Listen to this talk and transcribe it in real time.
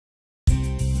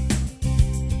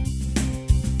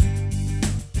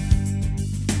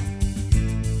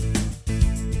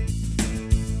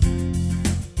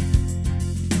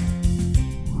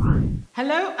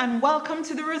Hello and welcome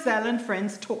to the Roselle and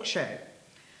Friends talk show.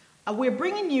 We're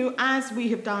bringing you, as we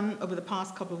have done over the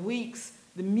past couple of weeks,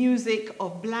 the music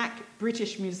of Black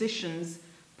British musicians,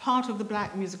 part of the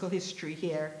Black musical history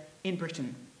here in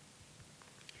Britain.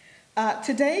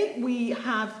 Today we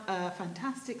have a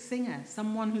fantastic singer,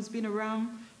 someone who's been around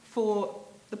for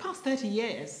the past 30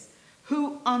 years,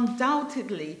 who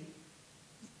undoubtedly,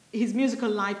 his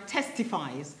musical life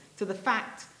testifies to the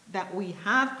fact that we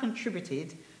have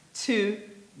contributed to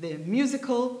the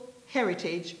musical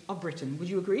heritage of Britain. Would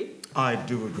you agree? I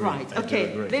do agree. Right,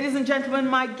 okay. Ladies and gentlemen,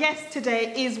 my guest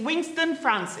today is Winston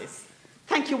Francis.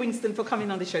 Thank you, Winston, for coming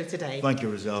on the show today. Thank you,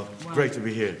 Roselle. Wow. Great to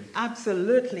be here.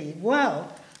 Absolutely.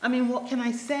 Well, I mean, what can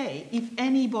I say? If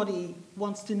anybody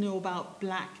wants to know about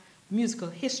Black musical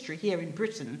history here in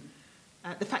Britain,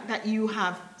 the fact that you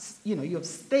have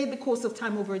stayed the course of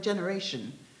time over a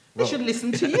generation, they should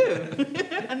listen to you.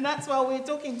 And that's why we're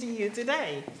talking to you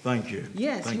today. Thank you.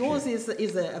 Yes, Thank yours you.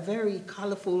 is a very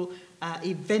colourful,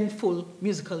 eventful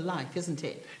musical life, isn't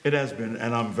it? It has been,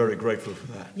 and I'm very grateful for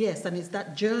that. Yes, and it's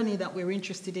that journey that we're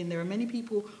interested in. There are many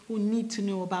people who need to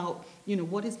know about,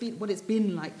 what it's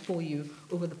been like for you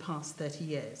over the past 30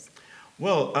 years.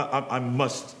 Well, I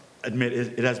must admit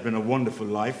it has been a wonderful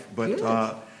life, but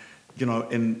in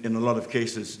a lot of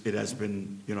cases it has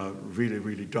been really,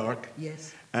 really dark.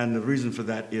 Yes. And the reason for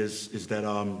that is that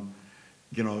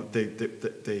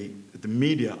the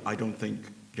media, I don't think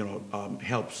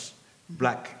helps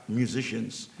Black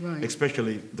musicians, right,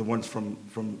 especially the ones from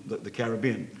the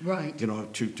Caribbean, right,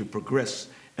 to progress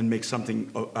and make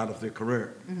something out of their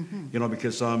career. Mm-hmm.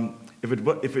 Because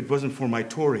if it wasn't for my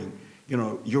touring,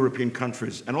 European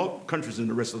countries and all countries in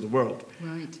the rest of the world,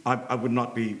 right, I would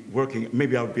not be working.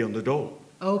 Maybe I would be on the dole.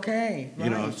 Okay.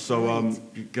 Right, So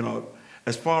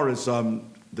as far as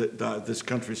this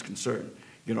country is concerned,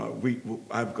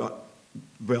 I've got,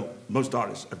 most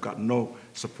artists have got no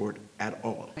support at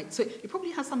all. Right. So it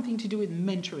probably has something to do with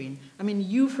mentoring. I mean,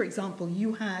 you, for example,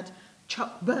 you had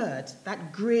Chuck Bird,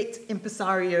 that great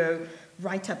impresario,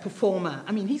 writer, performer.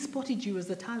 I mean, he spotted you as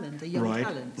a talent, a young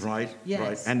talent. Right, yes,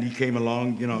 right. And he came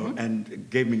along, and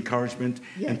gave me encouragement,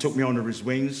 yes, and took me under his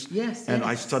wings. Yes, and yes,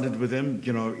 I studied with him.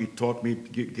 He taught me,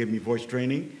 gave me voice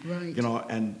training. Right.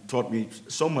 And taught me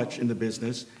so much in the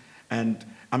business. And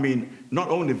I mean, not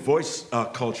only voice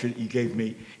culture he gave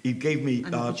me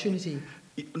an opportunity.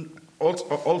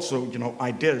 Also,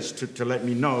 ideas to let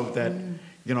me know that,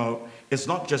 it's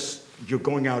not just you're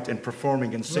going out and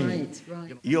performing and singing.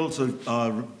 Right, right. He also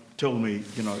told me,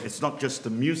 it's not just the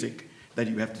music that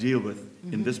you have to deal with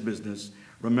in this business.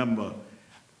 Remember,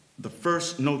 the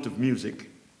first note of music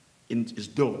is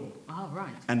do. Oh,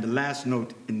 right. And the last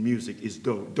note in music is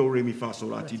do. Do, re, mi, fa, sol,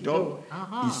 la, ti, do.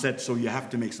 Uh-huh. He said, so you have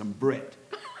to make some bread.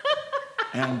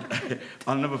 And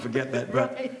I'll never forget that.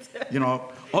 But, Right.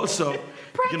 Also,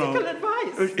 practical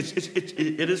advice.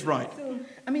 It is right. So,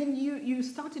 I mean, you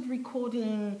started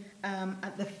recording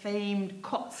at the famed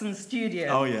Coxon Studio.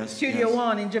 Oh, yes. Studio yes.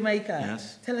 One in Jamaica.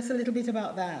 Yes. Tell us a little bit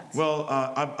about that. Well,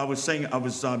 I was saying I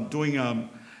was doing a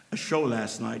show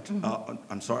last night.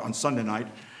 On Sunday night,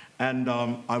 and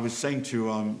I was saying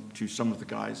to some of the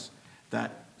guys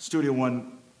that Studio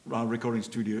One recording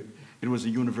studio, it was a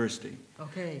university.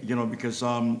 Okay. Because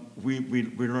we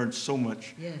learned so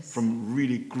much, yes, from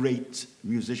really great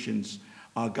musicians,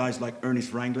 guys like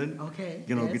Ernest Ranglin, okay,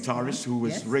 yes, guitarist who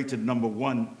was, yes, rated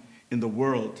 #1 in the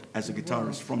world as a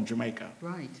guitarist from Jamaica.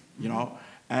 Right.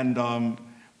 And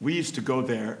we used to go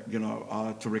there,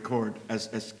 to record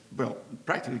as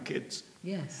practically kids.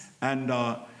 Yes. And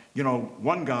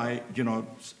one guy,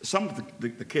 some of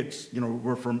the kids,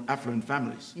 were from affluent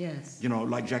families. Yes.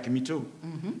 Like Jackie Me Too.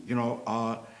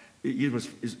 He was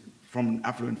from an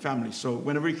affluent family. So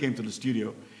whenever he came to the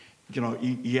studio,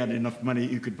 he had enough money,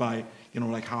 he could buy,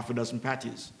 like half a dozen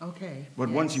patties. Okay. But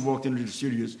yes, once he walked into the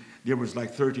studios, there was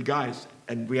like 30 guys,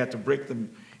 and we had to break them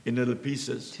in little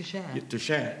pieces. To share. To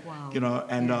share. Wow.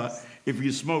 And yes, if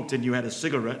you smoked and you had a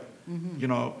cigarette,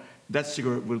 that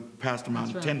cigarette will pass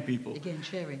around right, 10 people. Again,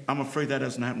 sharing. I'm afraid that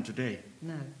doesn't happen today.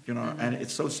 No. And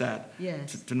it's so sad,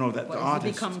 yes, to know that the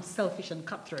artists become selfish and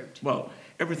cutthroat. Well,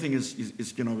 everything is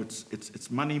it's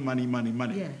money, money, money,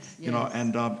 money. Yes, yes.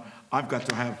 And I've got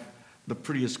to have the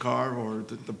prettiest car or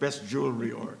the best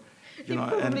jewelry or it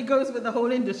probably goes with the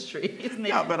whole industry, isn't it?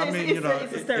 Yeah, but I mean, it's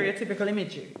a stereotypical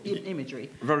imagery.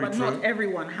 Very but true. Not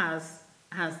everyone has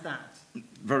that.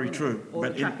 Very true. All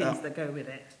but the trappings that go with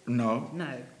it. No.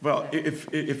 No. Well, no.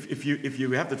 if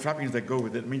you have the trappings that go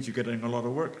with it, it means you're getting a lot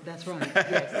of work. That's right.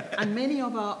 Yes. And many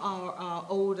of our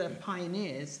older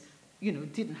pioneers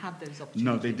didn't have those opportunities.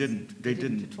 No, they didn't. They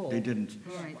didn't. At all. They didn't.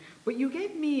 Right. But you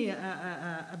gave me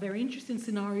a very interesting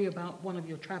scenario about one of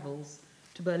your travels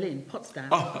to Berlin, Potsdam.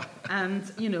 Oh. And,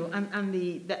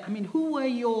 who were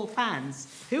your fans?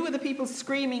 Who were the people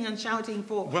screaming and shouting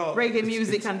for reggae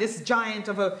music and this giant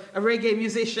of a reggae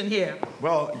musician here?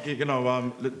 Well,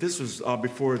 this was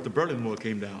before the Berlin Wall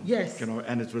came down. Yes.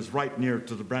 And it was right near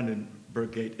to the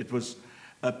Brandenburg Gate. It was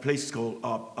a place called,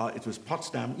 it was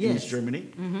Potsdam, East Germany.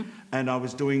 Mm-hmm. And I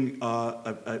was doing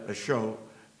a show.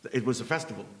 It was a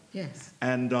festival. Yes.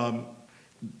 And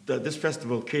this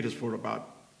festival caters for about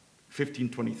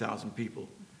 20,000 people.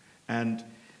 And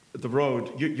the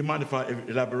road, you mind if I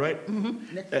elaborate?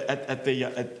 Mm-hmm. At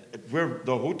where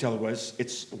the hotel was,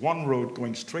 it's one road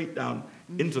going straight down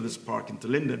into this park, into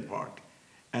Linden Park.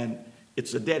 And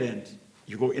it's a dead end.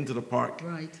 You go into the park,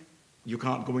 right. You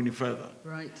can't go any further.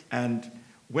 Right. And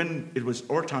when it was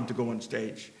our time to go on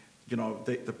stage,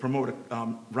 the promoter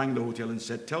rang the hotel and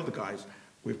said, tell the guys,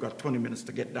 we've got 20 minutes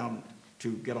to get down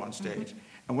to get on stage.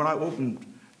 Mm-hmm. And when I opened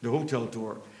the hotel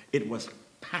door, it was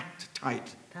packed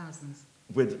tight. Thousands.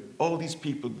 With all these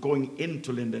people going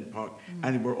into Linden Park,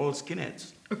 and they were all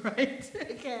skinheads. Right,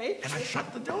 okay. And I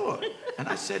shut the door, and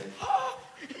I said, oh,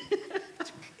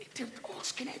 they're all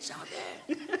skinheads out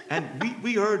there. And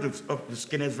we heard of the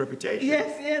skinheads' reputation.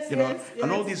 Yes.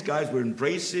 And all these guys were in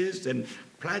braces and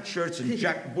plaid shirts and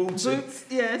jack boots.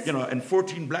 Yes. And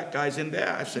 14 black guys in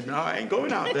there. I said, no, I ain't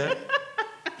going out there.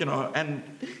 And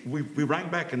we rang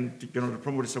back, and the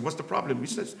promoter said, what's the problem? He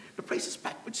says, the place is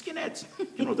packed with skinheads.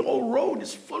 The whole road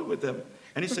is full with them.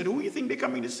 And he said, who do you think they're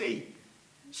coming to see?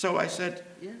 So I said,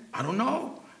 I don't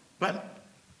know. But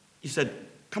he said,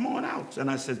 come on out.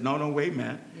 And I said, no, wait,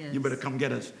 man. Yes. You better come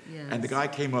get us. Yes. And the guy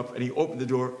came up, and he opened the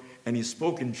door, and he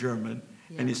spoke in German.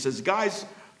 And he says, guys,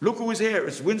 look who is here.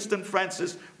 It's Winston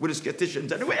Francis with his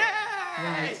statisticians. And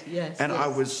right, yes. And I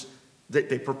was,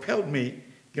 they propelled me.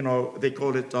 They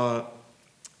call it, I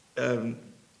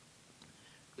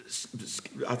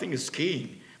think it's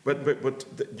skiing. But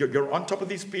you're on top of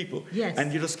these people,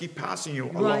 and you just keep passing you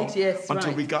along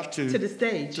until we got to the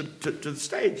stage. To the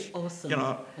stage. Awesome.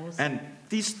 Awesome. And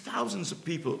these thousands of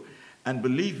people, and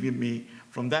believe me,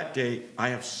 from that day, I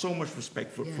have so much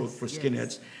respect for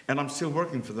skinheads, and I'm still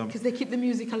working for them. Because they keep the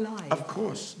music alive. Of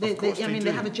course. They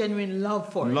have a genuine love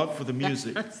for it. Love for the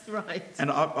music. That's right. And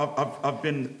I've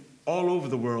been all over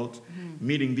the world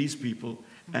meeting these people,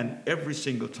 and every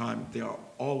single time they are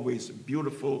always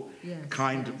beautiful,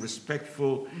 kind,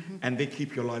 respectful, and they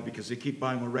keep you alive because they keep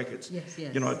buying more records. Yes.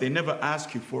 They never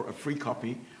ask you for a free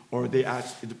copy, or they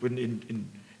ask, in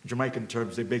Jamaican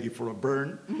terms, they beg you for a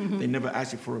burn. They never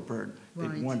ask you for a burn.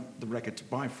 They want the record to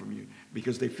buy from you,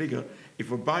 because they figure if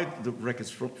we buy the records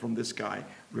from this guy,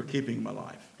 we're keeping him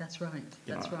alive. That's right.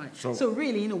 That's right. So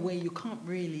really, in a way, you can't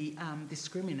really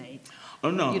discriminate.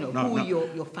 Oh, no, who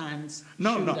your fans should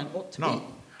and ought to be.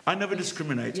 I never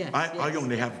discriminate. I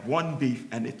only have one beef,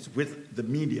 and it's with the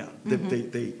media.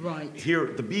 They hear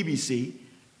the BBC,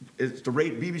 it's the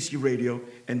BBC Radio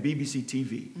and BBC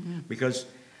TV, because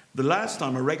the last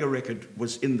time a reggae record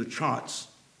was in the charts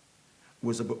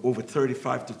was about over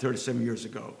 35 to 37 years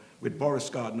ago with Boris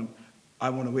Gardner, I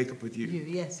Want to Wake Up With You.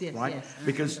 Yes.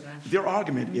 Because their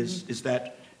argument is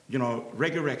that,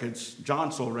 reggae records,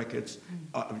 dancehall records,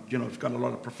 it's got a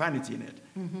lot of profanity in it.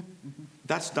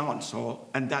 That's dancehall,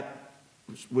 and that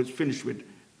was finished with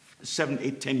 7,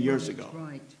 8, 10 years ago.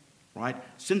 Right?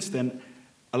 Since then,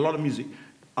 a lot of music.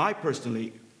 I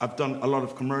personally, I've done a lot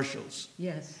of commercials.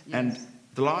 Yes. And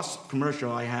the last commercial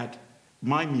I had,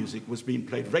 my music was being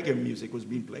played, reggae music was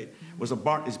being played, was a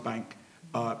Barclays Bank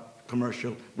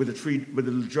commercial with the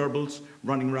little gerbils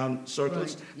running around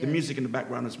circles. The music in the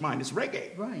background is mine. It's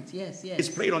reggae. Right. Yes. It's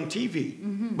played on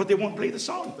TV, but they won't play the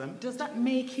song then. Does that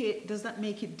make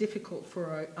it difficult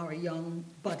for our young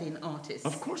budding artists?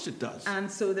 Of course it does.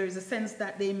 And so there is a sense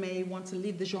that they may want to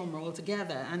leave the genre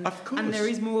altogether, and of course. And there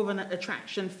is more of an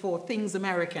attraction for things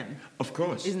American. Of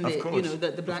course. Isn't it? Course.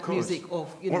 The black music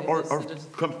of or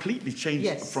completely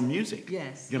changed from music.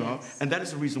 Yes. And that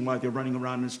is the reason why they're running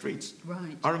around in the streets.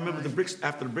 Right. I remember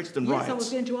after the Brixton riots. Yes, I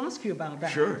was going to ask you about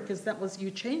that. Sure. Because that was,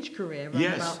 you changed career around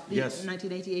about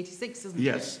 1980, 86, isn't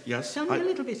it? Yes. Tell me a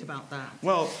little bit about that.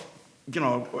 Well,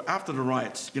 after the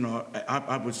riots,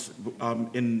 I was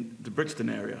in the Brixton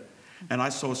area, and I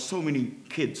saw so many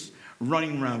kids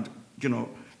running around,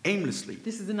 aimlessly.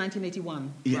 This is in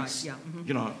 1981. Yes. Right,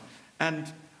 yeah.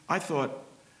 And I thought,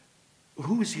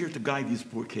 who is here to guide these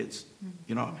poor kids?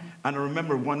 And I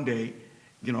remember one day,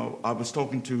 I was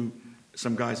talking to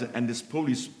some guys, and this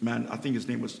policeman, I think his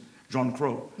name was John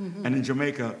Crow. And in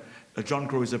Jamaica, John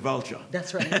Crow is a vulture.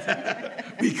 That's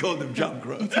right. We call them John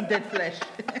Crow. Eating dead flesh.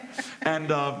 And,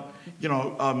 you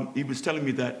know, he was telling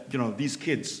me that, you know, these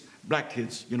kids, black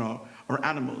kids, you know, are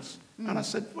animals. And I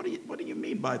said, what do you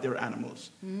mean by they're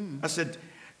animals? I said,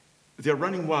 they're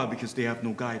running wild because they have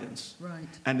no guidance.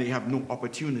 Right. And they have no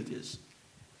opportunities.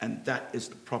 And that is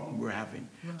the problem we're having.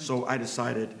 Right. So I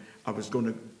decided I was going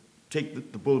to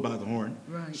take the bull by the horn.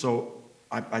 Right. So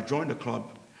I joined a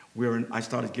club where I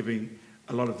started giving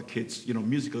a lot of the kids, you know,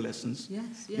 musical lessons. Yes,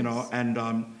 yes. You know, and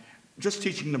just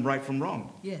teaching them right from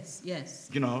wrong. Yes, yes.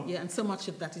 You know. Yeah, and so much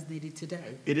of that is needed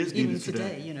today. It is even needed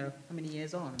today. You know, how many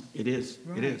years on? It is.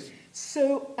 Right. It is.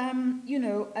 So, you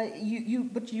know,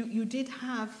 you did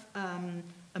have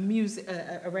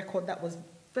a record that was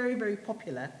very, very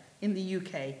popular in the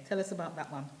UK. Tell us about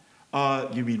that one.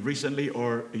 You mean recently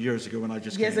or years ago when I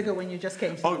just Years came? ago when you just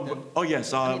came to London. Oh,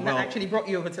 yes. I mean, that actually brought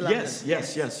you over to London.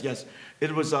 Yes.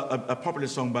 It was a popular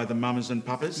song by the Mamas and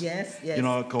Papas. Yes, yes. You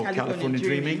know, called California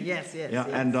Dreaming. Yes. Yeah,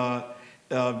 and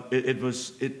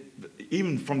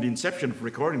even from the inception of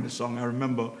recording the song, I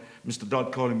remember Mr.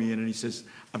 Dodd calling me in and he says,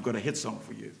 I've got a hit song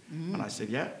for you. And I said,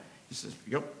 yeah? He says,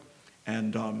 yep.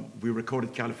 And we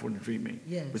recorded California Dreaming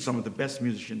with some of the best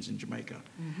musicians in Jamaica.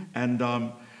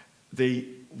 And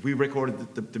we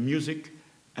recorded the music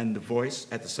and the voice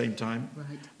at the same time,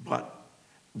 but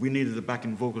we needed the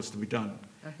backing vocals to be done.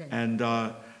 Okay. And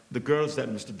the girls that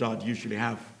Mr. Dodd usually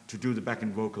have to do the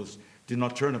backing vocals did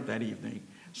not turn up that evening.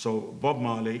 So Bob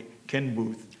Marley, Ken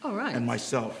Booth, and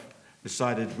myself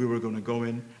decided we were going to go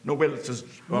in. No, well, it's just...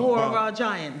 More of our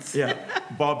giants. Yeah.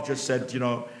 Bob just said, you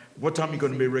know, what time are you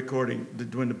going to be recording,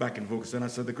 doing the backing vocals? And I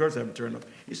said, the girls haven't turned up.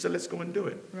 He said, let's go and do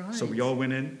it. Right. So we all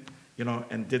went in, you know,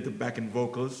 and did the backing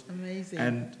vocals. Amazing.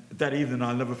 And that evening,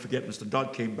 I'll never forget, Mr.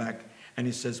 Dodd came back and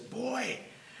he says, boy,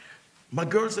 my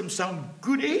girls them sound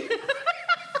good, eh?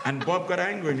 And Bob got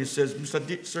angry and he says,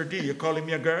 Sir D, you're calling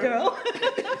me a girl?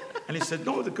 And he said,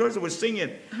 no, the girls that were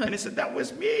singing. And he said, that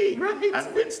was me. Right.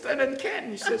 And Winston and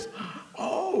Ken. He says,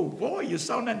 oh, boy, you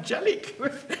sound angelic.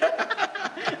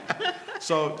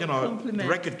 So, you know, the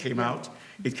record came out.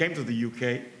 It came to the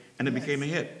UK and it became a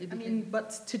hit. I mean,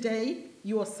 but today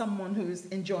you are someone who's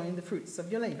enjoying the fruits of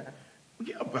your labor.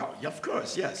 Yeah, well, of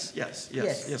course, yes,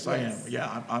 I am.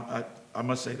 Yeah, I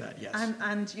must say that, yes.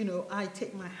 And you know, I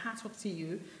take my hat off to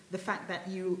you, the fact that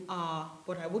you are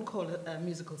what I would call a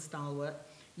musical stalwart.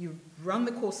 You've run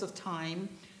the course of time.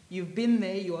 You've been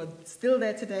there. You are still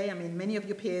there today. I mean, many of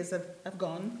your peers have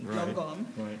gone, long gone.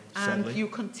 Right, and sadly. you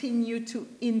continue to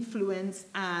influence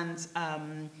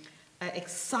and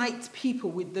excite people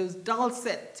with those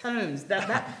dulcet tones,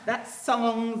 that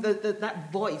song,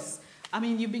 that voice. I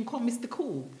mean, you've been called Mr.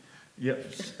 Cool.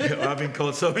 Yes, I've been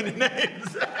called so many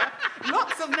names.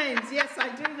 Lots of names, yes,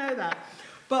 I do know that.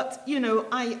 But, you know,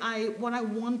 what I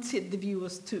wanted the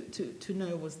viewers to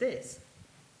know was this,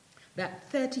 that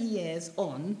 30 years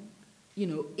on, you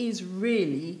know, is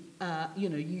really, you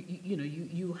know,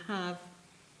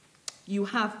 you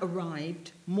have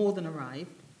arrived, more than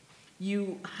arrived.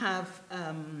 You have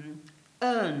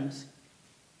earned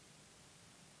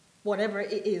whatever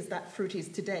it is that fruit is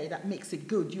today that makes it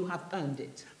good. You have earned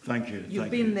it. Thank you. You've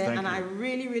been there, and I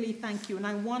really, really thank you. And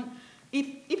I want, if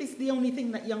it's the only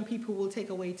thing that young people will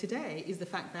take away today, is the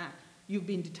fact that you've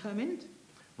been determined.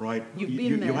 Right. You've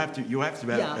been there. You have to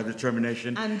have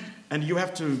determination, and you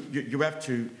have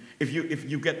to. If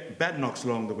you get bad knocks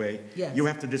along the way, you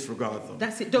have to disregard them.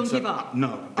 That's it. Don't give up.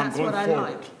 No, that's I'm going what forward. I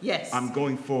like. Yes. I'm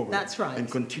going forward. That's right. And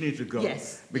continue to go.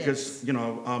 Yes. Because you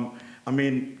know, I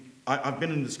mean, I've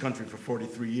been in this country for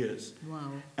 43 years.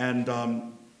 Wow. And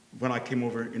when I came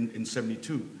over in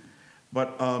 '72,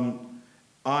 but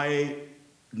I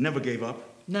never gave up.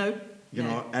 No. You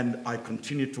know, and I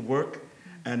continued to work,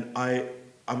 and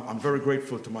I'm very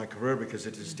grateful to my career because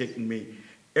it has taken me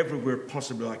everywhere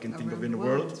possible I can think of in the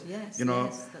world. Yes, you know,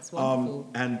 yes, that's wonderful.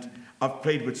 And I've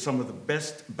played with some of the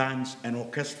best bands and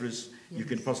orchestras you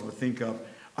can possibly think of.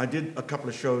 I did a couple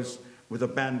of shows with a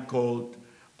band called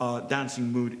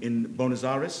Dancing Mood in Buenos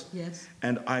Aires. Yes.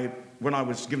 And when I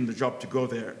was given the job to go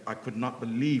there, I could not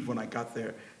believe when I got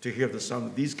there to hear the sound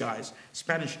of these guys,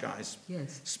 Spanish guys.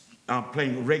 Yes.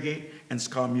 Playing reggae and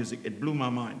ska music. It blew my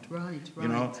mind. Right. You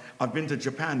know, I've been to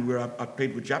Japan where I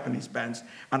played with Japanese bands,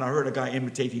 and I heard a guy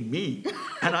imitating me,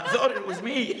 and I thought it was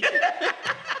me.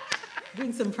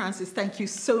 Vincent Francis, thank you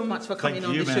so much for coming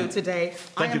on the show today.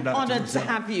 I am honoured to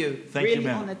have you. Really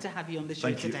honoured to have you on the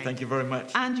show today. Thank you very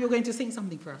much. And you're going to sing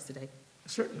something for us today.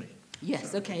 Certainly.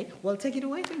 Yes. Okay. Well, take it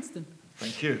away, Winston.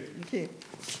 Thank you. Thank you.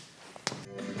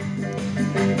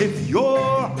 If your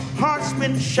heart's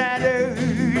been shattered,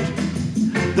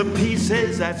 the peace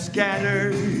pieces I've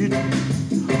scattered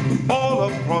all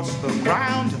across the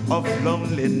ground of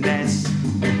loneliness.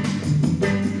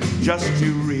 Just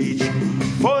to reach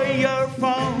for your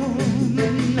phone,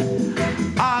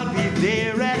 I'll be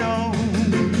there at home.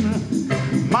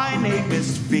 My name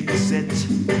is Fix It,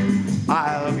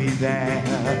 I'll be there.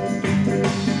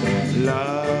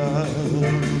 Love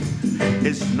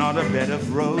is not a bed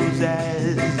of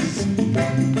roses,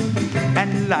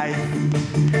 and life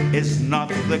is not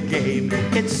the game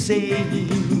it seems.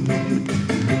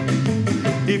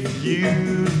 If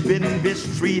you've been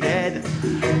mistreated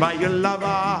by your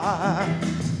lover,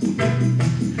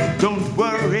 don't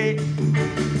worry,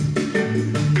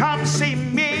 come see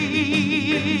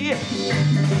me.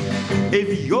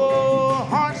 If your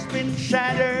heart's been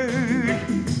shattered,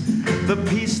 the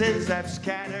pieces I've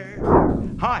scattered.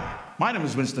 Hi, my name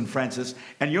is Winston Francis,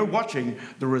 and you're watching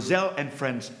the Roselle and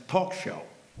Friends talk show.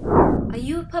 Are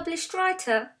you a published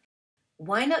writer?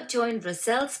 Why not join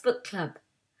Roselle's book club?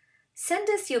 Send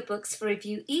us your books for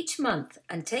review each month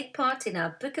and take part in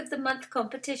our Book of the Month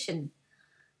competition.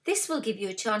 This will give you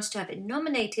a chance to have it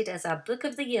nominated as our Book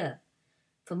of the Year.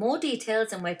 For more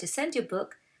details on where to send your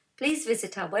book, please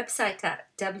visit our website at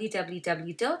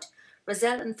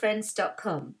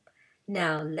www.roselleandfriends.com.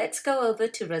 Now let's go over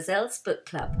to Roselle's book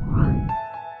club.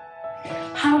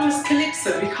 How does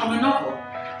Calypso become a novel?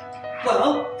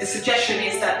 Well, the suggestion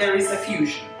is that there is a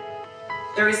fusion.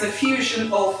 There is a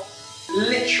fusion of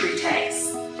literary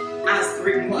text as the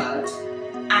written word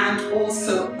and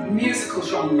also musical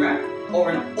genre or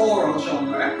an oral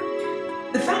genre.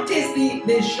 The fact is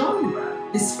the genre,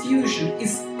 this fusion,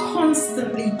 is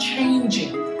constantly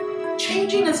changing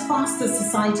as fast as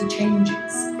society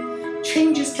changes.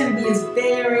 Changes can be as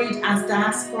varied as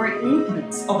diasporic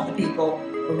movements of the people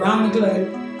around the globe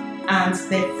and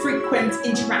their frequent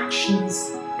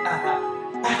interactions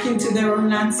back into their own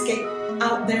landscape,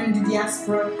 out there in the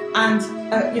diaspora and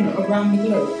around the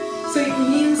globe. So it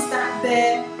means that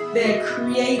their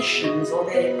creations or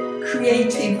their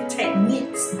creative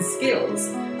techniques and skills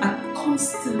are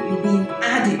constantly being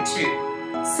added to.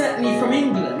 Certainly from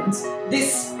England,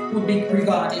 this would be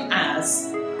regarded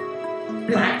as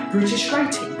Black British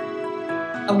writing.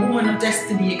 A Woman of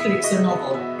Destiny, a Calypso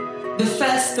novel, the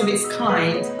first of its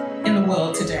kind in the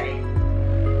world today.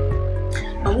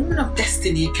 A Woman of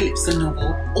Destiny, a Calypso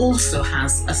novel, also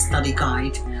has a study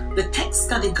guide. The text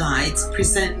study guide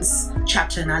presents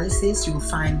chapter analysis. You will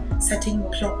find setting,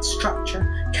 plot, structure,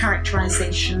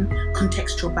 characterization,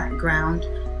 contextual background,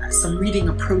 some reading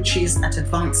approaches at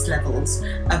advanced levels.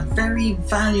 A very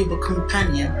valuable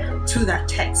companion to that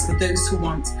text for those who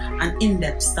want an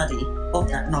in-depth study of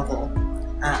that novel.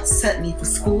 Certainly for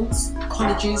schools,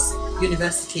 colleges,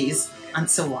 universities, and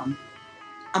so on.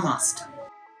 A must.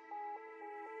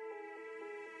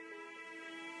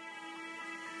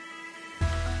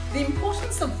 The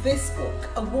importance of this book,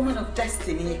 A Woman of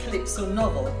Destiny, a Calypso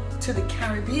novel, to the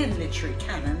Caribbean literary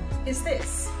canon is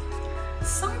this.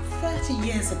 Some 30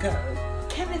 years ago,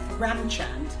 Kenneth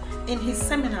Ramchand, in his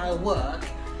seminal work,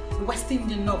 The West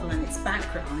Indian Novel and Its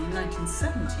Background in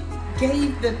 1970,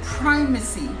 gave the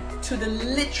primacy to the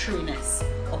literariness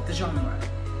of the genre.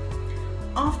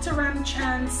 After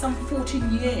Ramchand, some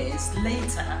 14 years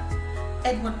later,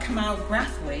 Edward Kamau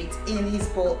Brathwaite, in his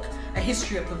book A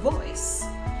History of the Voice,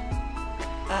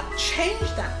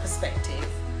 changed that perspective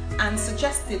and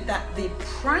suggested that the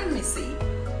primacy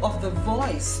of the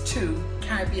voice to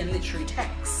Caribbean literary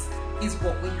texts is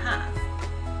what we have.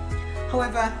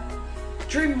 However,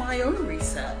 during my own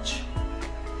research,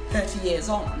 30 years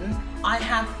on, I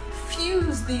have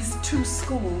fused these two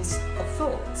schools of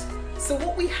thought. So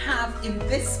what we have in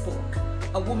this book,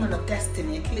 A Woman of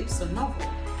Destiny, a Calypso novel,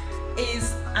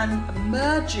 is a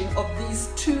merging of these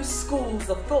two schools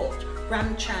of thought,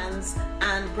 Ramchand's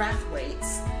and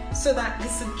Brathwaite's, so that the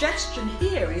suggestion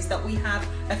here is that we have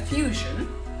a fusion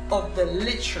of the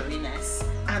literariness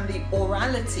and the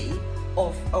orality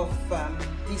of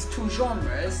these two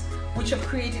genres, which have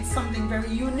created something very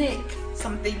unique,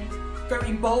 something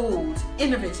very bold,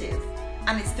 innovative.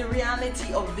 And it's the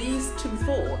reality of these two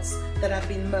thoughts that have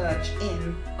been merged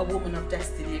in A Woman of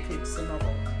Destiny, a Calypso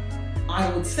novel. I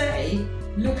would say,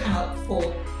 look out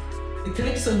for the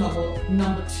Calypso novel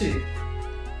number 2.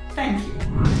 Thank you.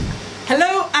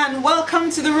 Hello and welcome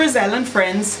to the Roselle and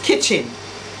Friends kitchen.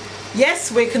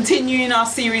 Yes, we're continuing our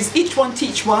series Each One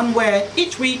Teach One, where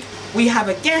each week we have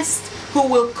a guest who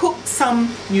will cook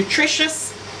some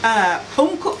nutritious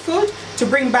home-cooked food to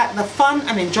bring back the fun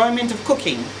and enjoyment of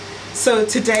cooking. So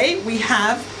today we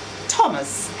have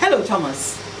Thomas. Hello,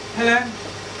 Thomas. Hello.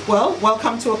 Well,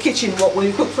 welcome to our kitchen. What will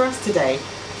you cook for us today?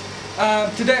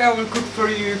 Today I will cook for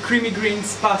you creamy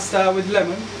greens pasta with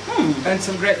lemon and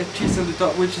some grated cheese on the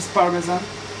top, which is parmesan.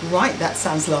 Right, that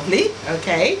sounds lovely.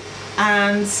 Okay.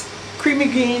 And creamy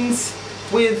greens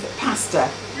with pasta.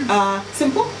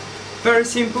 Simple? Very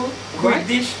simple, quick Right.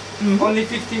 dish, only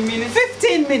 15 minutes.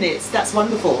 15 minutes, that's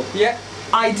wonderful. Yeah,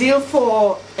 Ideal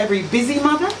for every busy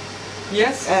mother.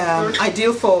 yes. of course.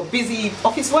 Ideal for busy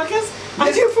office workers.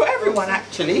 Ideal for everyone,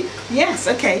 actually. Yes,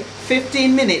 okay.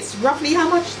 15 minutes. Roughly how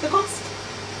much the cost?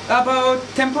 About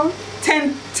 10 pounds.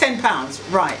 10 pounds.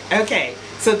 Right, okay.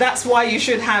 So that's why you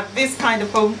should have this kind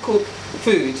of home cooked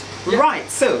food. Yeah. Right,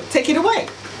 so take it away.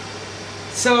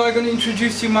 So I'm going to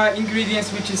introduce you my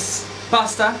ingredients, which is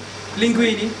pasta,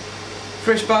 linguine,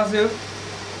 fresh basil,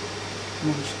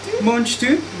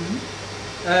 monchtu,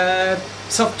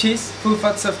 soft cheese, full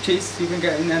fat soft cheese, you can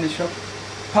get in any shop,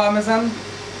 parmesan,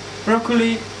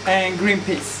 broccoli and green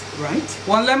peas, Right.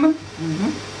 1 lemon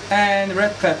and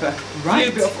red pepper, Right. a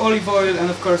little bit of olive oil and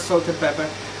of course salt and pepper.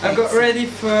 I've got ready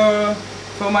for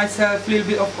myself a little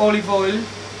bit of olive oil,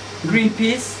 green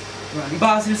peas, Right.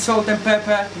 basil, salt and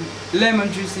pepper,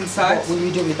 lemon juice inside. What will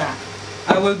you do with that?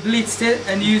 I will blitz it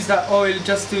and use that oil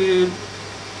just to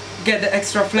get the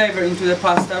extra flavor into the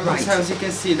pasta. Right. Because as you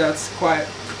can see, that's quite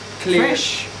clear,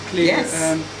 Fresh. clear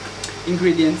Yes.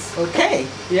 ingredients. Okay.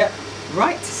 Yeah.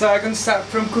 Right. So I'm going to start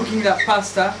from cooking that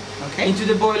pasta Okay. into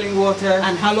the boiling water.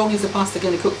 And how long is the pasta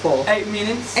going to cook for? 8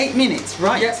 minutes. 8 minutes,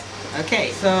 right. Yeah.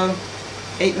 Okay. So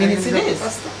 8 minutes I'm it gonna drop is. the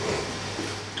pasta.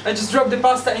 I just dropped the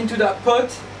pasta into that pot.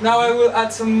 Now I will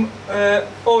add some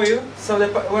oil, so that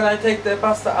when I take the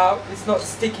pasta out, it's not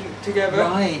sticking together.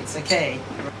 Right, okay.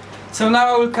 So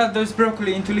now I will cut those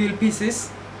broccoli into little pieces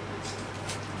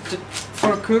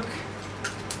for cook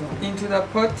into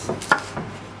that pot.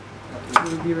 That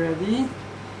will be ready.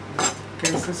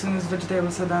 Okay, so as soon as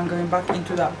vegetables are done, going back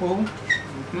into that bowl.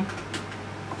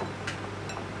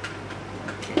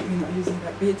 Okay, we're not using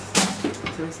that bit.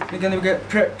 So we're gonna get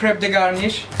prep the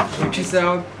garnish, which is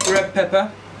our red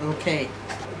pepper. Okay.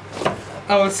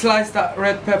 I will slice that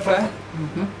red pepper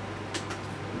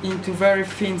into very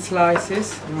thin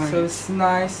slices, Right. so it's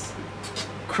nice,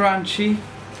 crunchy.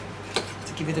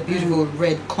 To give it a beautiful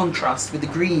red contrast with the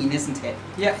green, isn't it?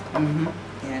 Yeah.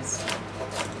 Yes.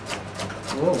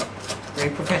 Whoa. Very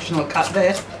professional cut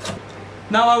there.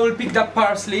 Now I will pick that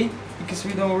parsley because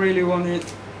we don't really want to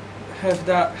have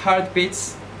that hard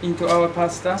bits into our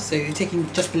pasta. So you're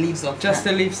taking just the leaves off. Just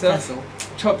that the leaves off, basil.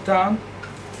 chopped down.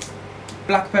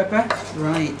 Black pepper.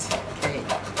 Right. Okay.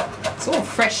 It's all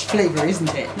fresh flavour,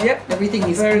 isn't it? Yep. Everything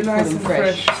is Very beautiful nice and and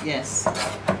fresh. fresh. Yes.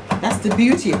 That's the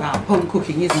beauty about home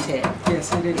cooking, isn't it?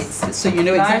 Yes, it is. It's, so you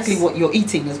know Nice. exactly what you're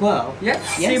eating as well. Yeah,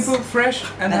 Yes. simple, fresh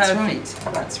and That's healthy.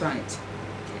 right. That's right.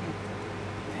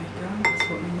 There you go, that's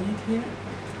what we need here.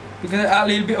 We're going to add a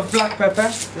little bit of black pepper.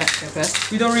 Black pepper.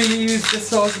 We don't really use the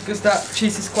salt because that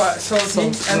cheese is quite salty,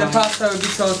 Salt, and right. the pasta will be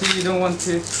salty. You don't want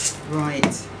to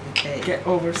Right. Okay. get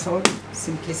over salt.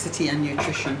 Simplicity and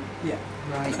nutrition. Yeah.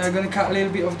 Right. I'm going to cut a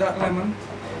little bit of that lemon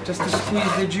just to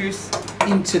squeeze the juice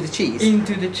Into the cheese.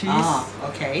 into the cheese. Ah,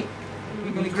 okay.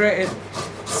 We're going to grate it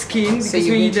skin because So you're we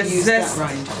going need to the use zest that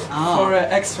rind. Ah. for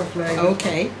extra flavor.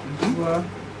 Okay. As well.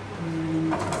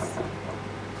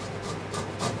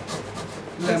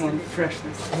 Lemon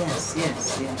freshness. Yes,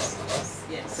 yes, yes.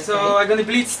 Yes. So okay. I'm gonna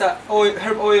bleach that oil,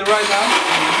 herb oil right now.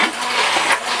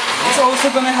 It's also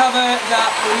gonna have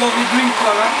that lovely green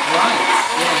color. Right.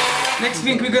 Yes. Next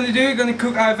thing we're gonna do, we're gonna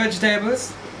cook our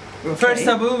vegetables. Okay. First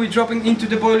of all, we're dropping into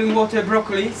the boiling water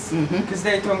broccolis because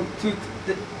they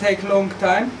take long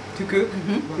time to cook.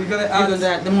 We're gonna You're add going to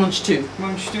add the munch too.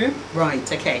 munch too, Right.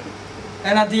 Okay.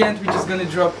 and at the end we're just gonna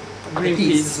drop green The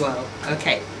peas peas as well.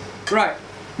 Okay. Right.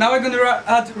 Now we're gonna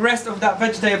add rest of that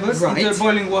vegetables into Right. the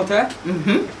boiling water.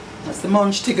 That's the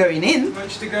munch to going in.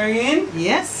 Munch to going in.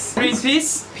 Yes. Green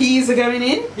peas. Peas are going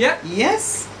in. Yeah.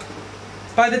 Yes.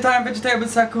 By the time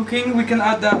vegetables are cooking, we can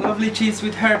add that lovely cheese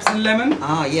with herbs and lemon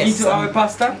Ah, yes. into our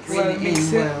pasta. Mixing Well, it mix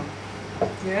in it. well.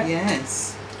 Yeah.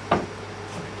 Yes.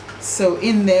 So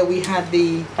in there we had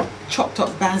the chopped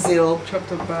up basil.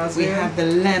 Chopped up basil. We have the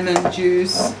lemon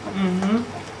juice.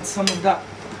 Some of that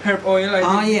herb oil I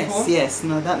Ah, did yes, before. yes.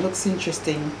 No, that looks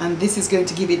interesting. And this is going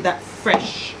to give it that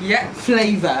fresh Yeah.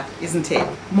 flavour, isn't it?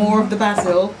 More of the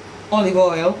basil, olive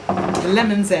oil, the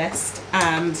lemon zest,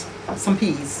 and some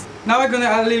peas. Now we're gonna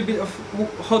add a little bit of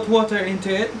hot water into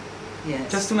it,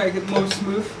 Yes. just to make it more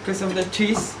smooth because of the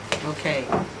cheese. okay.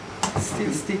 It's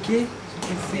still sticky.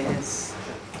 Yes.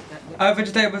 Our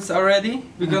vegetables are ready.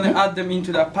 We're gonna add them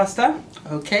into that pasta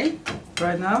Okay.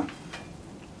 right now.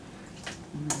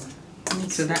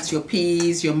 So that's your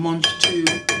peas, your munch too,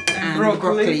 and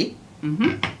broccoli.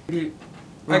 broccoli. Maybe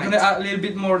I'm gonna add a little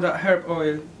bit more of that herb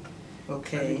oil. I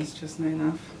Okay. think it's just not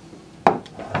enough.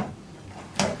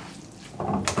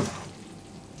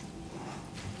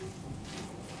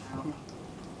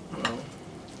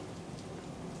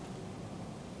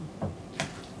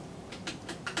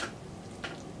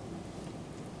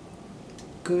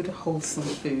 Good wholesome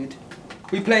food.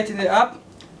 We plated it up.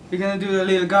 We're gonna do a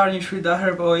little garnish with the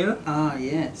herb oil Ah,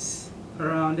 yes.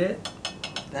 around it.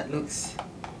 That looks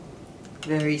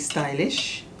very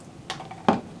stylish.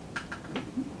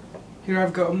 Here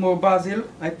I've got more basil.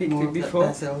 I picked More it of that before,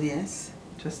 basil, yes.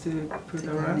 just to put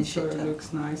To around garnish so it it up.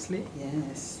 looks nicely.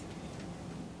 Yes.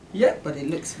 Yeah, But it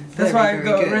looks very, that's why I've very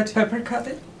got good. red pepper cut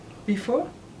it before.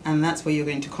 And that's where you're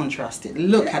going to contrast it.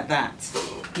 Look Yeah. at that.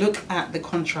 Look at the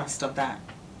contrast of that.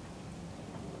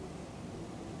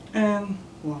 And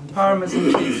Wonderful.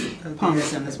 Parmesan cheese.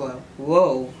 Parmesan as well.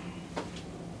 Whoa.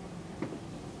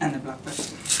 And the black pepper.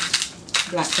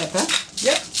 Black pepper.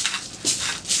 Yep.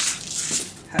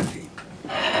 Happy.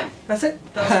 That's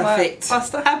it. That's Perfect. my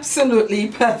pasta. Absolutely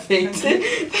perfect.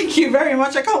 Thank you very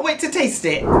much. I can't wait to taste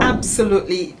it.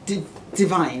 Absolutely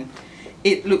divine.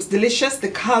 It looks delicious. The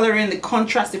colouring, the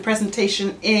contrast, the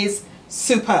presentation is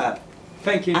superb.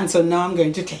 Thank you. And so now I'm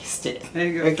going to taste it. There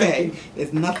you go. Okay. Thank you.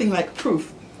 There's nothing like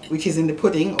proof, which is in the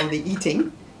pudding or the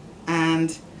eating.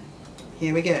 And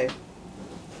here we go.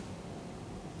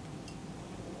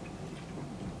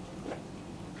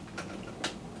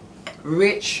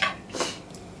 Rich,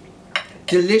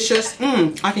 delicious.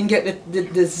 I can get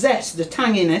the zest, the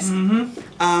tanginess.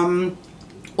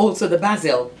 Also the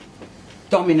basil,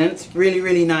 dominant, really,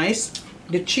 really nice.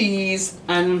 The cheese,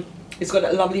 and it's got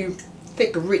that lovely,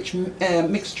 thick, rich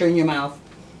mixture in your mouth.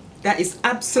 That is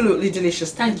absolutely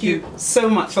delicious. Thank you so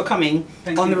much for coming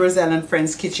Thank on you. the Roselle and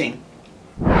Friends Kitchen.